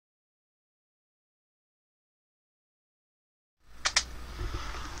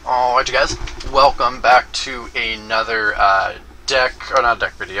Alright, you guys, welcome back to another not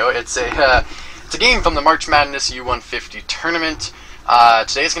deck video. It's a game from the March Madness U150 tournament.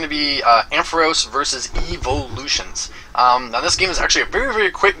 Today is going to be Ampharos versus Eeveelutions. Now this game is actually a very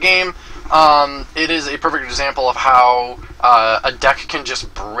quick game. It is a perfect example of how a deck can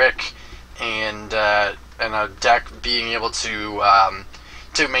just brick, and a deck being able to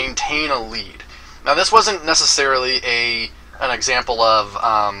maintain a lead. Now this wasn't necessarily an example of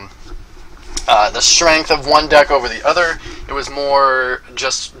the strength of one deck over the other. It was more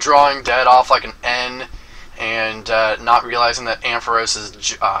just drawing dead off like an N and not realizing that Ampharos is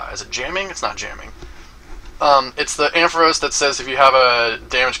it jamming? It's not jamming. It's the Ampharos that says if you have a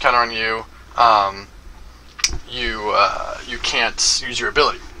damage counter on you, you can't use your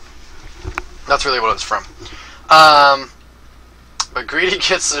ability. That's really what it's from. But Greedy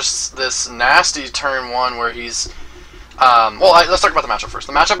gets this nasty turn one where he's let's talk about the matchup first.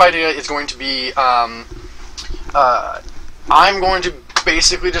 The matchup idea is going to be I'm going to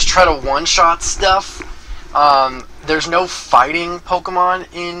basically just try to one-shot stuff. There's no fighting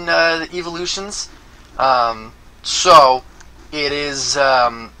Pokemon in the Eeveelutions, so it is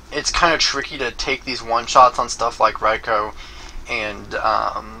it's kind of tricky to take these one-shots on stuff like Raikou and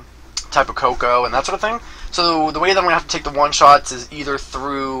Tapu Koko and that sort of thing. So the way that I'm going to have to take the one-shots is either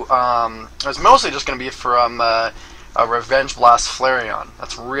through, it's mostly just going to be from a Revenge Blast Flareon.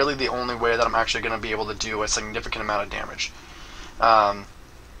 That's really the only way that I'm actually going to be able to do a significant amount of damage.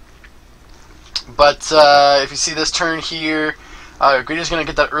 If you see this turn here, Greedy's going to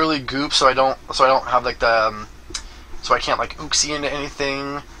get that early goop, so I don't have like so I can't like Uxie into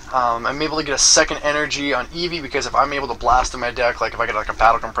anything. I'm able to get a second energy on Eevee because if I'm able to blast in my deck, like if I get like a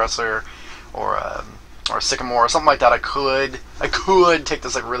Battle Compressor or a Sycamore or something like that, I could take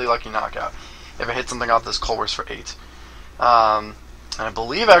this like really lucky knockout if I hit something off this Colress for 8. And I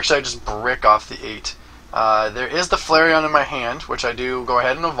believe actually I just brick off the 8. There is the Flareon in my hand, which I do go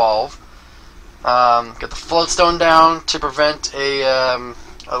ahead and evolve. Get the Floatstone down to prevent a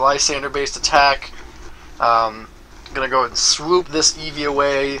Lysander-based attack. I'm gonna go ahead and swoop this Eevee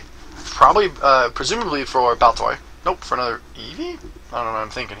away, probably, presumably for Baltoy. Nope, for another Eevee? I don't know what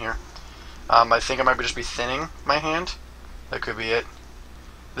I'm thinking here. I think I might just be thinning my hand. That could be it.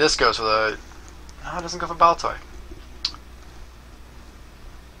 This goes for the... No, it doesn't go for Baltoy.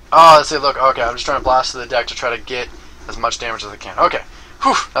 Oh, let's see, look, okay, I'm just trying to blast to the deck to try to get as much damage as I can. Okay,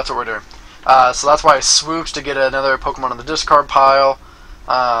 whew, that's what we're doing. So that's why I swooped to get another Pokemon on the discard pile.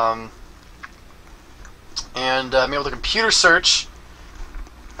 And I'm able to computer search.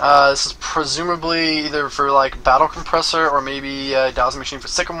 This is presumably either for like Battle Compressor or maybe Dowsing Machine for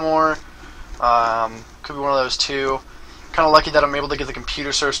Sycamore. Could be one of those two. Kind of lucky that I'm able to get the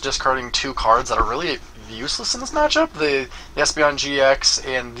computer search discarding 2 cards that are really useless in this matchup. The Espeon GX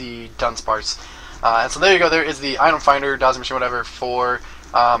and the Dunsparce. And so there you go, there is the item finder, Dowsing Machine, whatever, for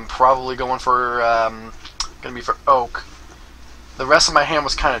probably going for, gonna be for Oak. The rest of my hand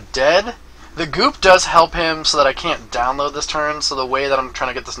was kind of dead. The Goop does help him so that I can't download this turn, so the way that I'm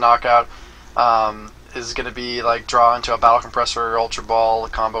trying to get this knockout is going to be like draw into a Battle Compressor or Ultra Ball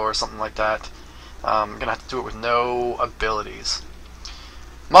combo or something like that. I'm going to have to do it with no abilities.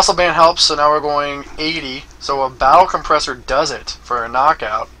 Muscle Band helps, so now we're going 80, so a Battle Compressor does it for a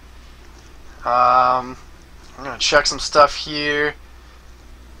knockout. I'm going to check some stuff here.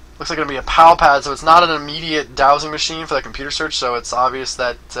 Looks like it's going to be a Pal Pad, so it's not an immediate Dowsing Machine for the computer search, so it's obvious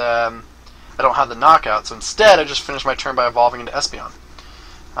that I don't have the knockout, so instead I just finish my turn by evolving into Espeon.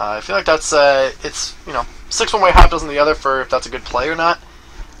 I feel like that's it's 6 one way, half dozen the other for if that's a good play or not.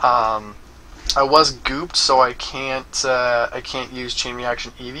 I was gooped, so I can't use Chain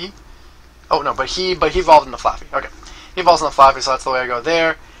Reaction Eevee. Oh no, but he evolved into Flaffy. Okay, he evolves into Flaffy, so that's the way I go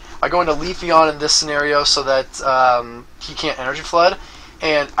there. I go into Leafeon in this scenario so that he can't Energy Flood.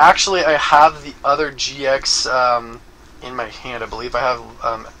 And actually, I have the other GX in my hand. I believe I have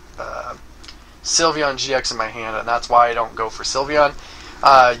Sylveon GX in my hand, and that's why I don't go for Sylveon.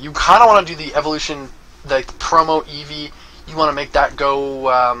 You kind of want to do the evolution, like the promo Eevee. You want to make that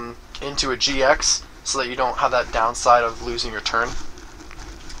go into a GX so that you don't have that downside of losing your turn.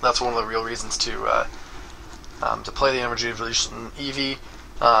 That's one of the real reasons to play the Energy Evolution Eevee,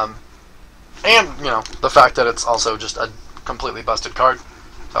 and the fact that it's also just a completely busted card.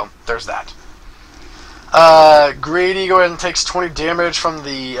 So there's that. Grady go ahead and takes 20 damage from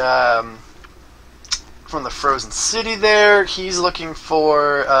the Frozen City there. He's looking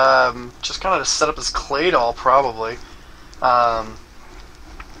for just kind of to set up his Claydol, probably.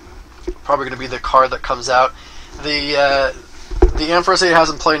 Probably going to be the card that comes out. The Ampharos that he has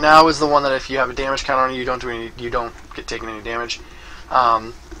in play now is the one that if you have a damage counter on you, you don't get taken any damage.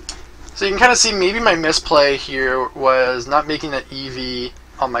 So you can kind of see maybe my misplay here was not making that Eevee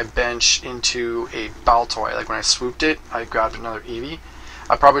on my bench into a Baltoy. Like when I swooped it, I grabbed another Eevee.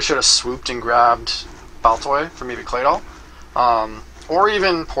 I probably should have swooped and grabbed Baltoy for maybe Claydol. Or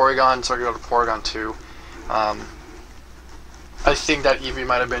even Porygon, so I could go to Porygon 2. I think that Eevee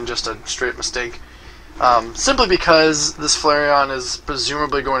might have been just a straight mistake. Simply because this Flareon is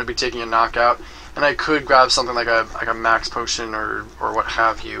presumably going to be taking a knockout, and I could grab something like a Max Potion or what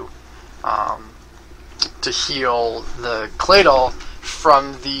have you to heal the Claydol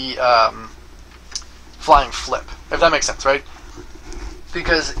from the Flying Flip, if that makes sense, right?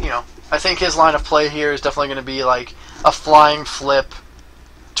 Because, you know, I think his line of play here is definitely going to be like a Flying Flip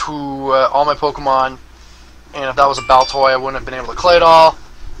to all my Pokemon, and if that was a Baltoy, I wouldn't have been able to Claydol,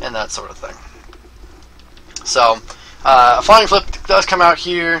 and that sort of thing. So, a Flying Flip does come out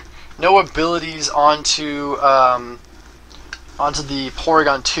here. No abilities onto the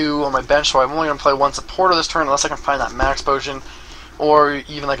Porygon 2 on my bench, so I'm only going to play one supporter this turn unless I can find that Max Potion, or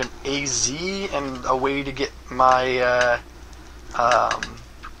even like an AZ and a way to get my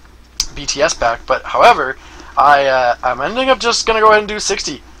BTS back. But however, I'm ending up just going to go ahead and do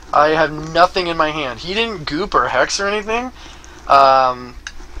 60. I have nothing in my hand. He didn't goop or hex or anything.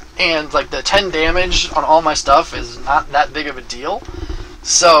 And like the 10 damage on all my stuff is not that big of a deal.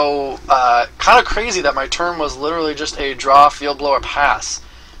 So, kind of crazy that my turn was literally just a draw, field blow, or pass.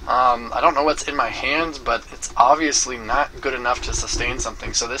 I don't know what's in my hands, but it's obviously not good enough to sustain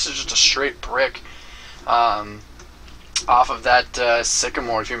something. So this is just a straight brick off of that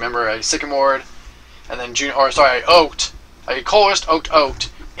Sycamore. If you remember, I Sycamored, and then I oaked. I Colressed, oaked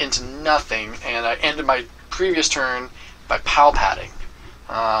into nothing, and I ended my previous turn by Palpatting.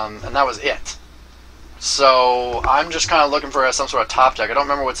 And that was it. So I'm just kind of looking for some sort of top deck. I don't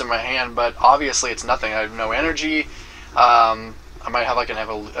remember what's in my hand, but obviously it's nothing. I have no energy. I might have like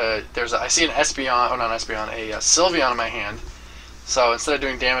I see an Espeon, oh not an Espeon, a Sylveon in my hand. So instead of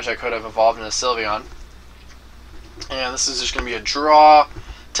doing damage, I could have evolved into Sylveon. And this is just going to be a draw.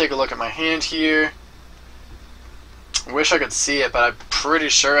 Take a look at my hand here. Wish I could see it, but I'm pretty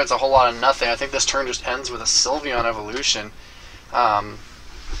sure it's a whole lot of nothing. I think this turn just ends with a Sylveon evolution.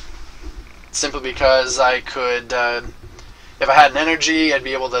 Simply because I could, if I had an energy, I'd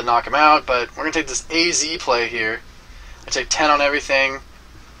be able to knock him out, but we're going to take this AZ play here. I take 10 on everything,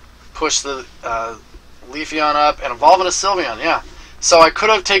 push the Leafeon up, and evolve into Sylveon, yeah. So I could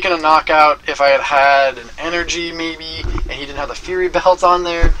have taken a knockout if I had had an energy, maybe, and he didn't have the Fury Belt on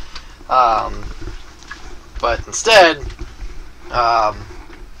there. But instead,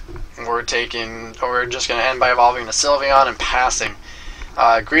 we're just going to end by evolving to Sylveon and passing.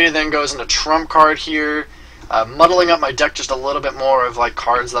 Greedy then goes into Trump card here, muddling up my deck just a little bit more of like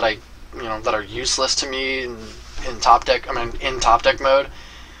cards that that are useless to me in top deck. I mean, in top deck mode.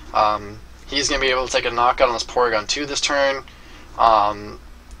 He's gonna be able to take a knockout on this Porygon 2 this turn. All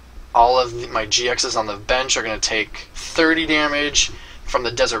of my GXs on the bench are gonna take 30 damage from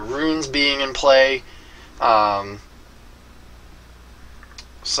the Desert Runes being in play.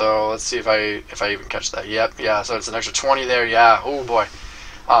 So let's see if I even catch that. Yep, yeah. So it's an extra 20 there. Yeah. Oh boy.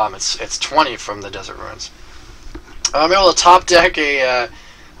 It's 20 from the Desert Ruins. I'm able to top deck a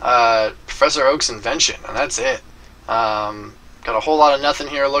Professor Oak's Invention, and that's it. Got a whole lot of nothing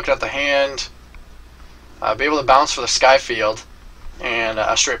here. Looking at the hand, be able to bounce for the Sky Field, and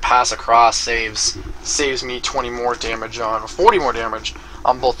a straight pass across saves me 20 more damage 40 more damage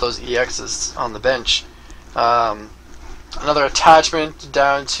on both those EXs on the bench. Another attachment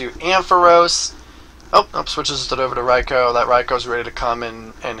down to Ampharos. Oh, switches it over to Raikou. That Raikou's ready to come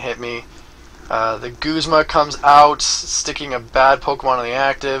and hit me. The Guzma comes out, sticking a bad Pokemon on the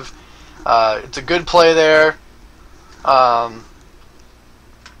active. It's a good play there. And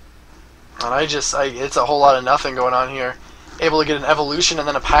it's a whole lot of nothing going on here. Able to get an evolution and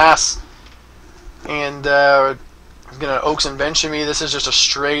then a pass. And I'm gonna Oaks Invention me. This is just a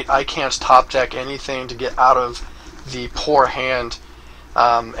straight, I can't top deck anything to get out of the poor hand.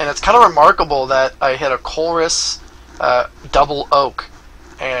 And it's kind of remarkable that I hit a Colress double Oak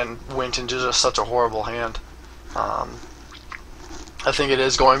and went into just such a horrible hand. I think it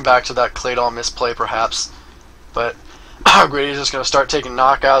is going back to that Claydol misplay perhaps, but Grady's just going to start taking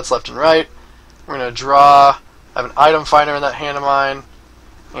knockouts left and right. We're going to draw. I have an item finder in that hand of mine,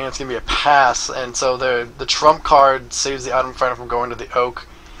 and it's going to be a pass, and so the trump card saves the item finder from going to the Oak.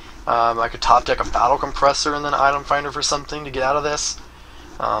 I could top deck a Battle Compressor and then item finder for something to get out of this.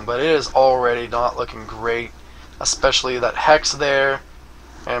 But it is already not looking great, especially that Hex there.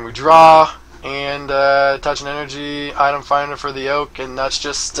 And we draw, and touch an energy, item finder for the Oak, and that's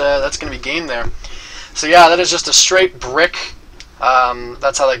just that's going to be game there. So yeah, that is just a straight brick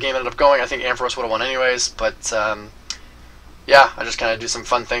That's how that game ended up going. I think Ampharos would have won anyways, but yeah, I just kind of do some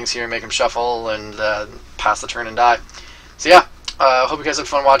fun things here, make him shuffle, and pass the turn and die. So yeah, hope you guys had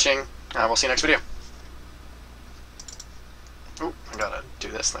fun watching. We'll see you next video. Ooh, I gotta do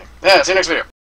this thing. Yeah, see you next video.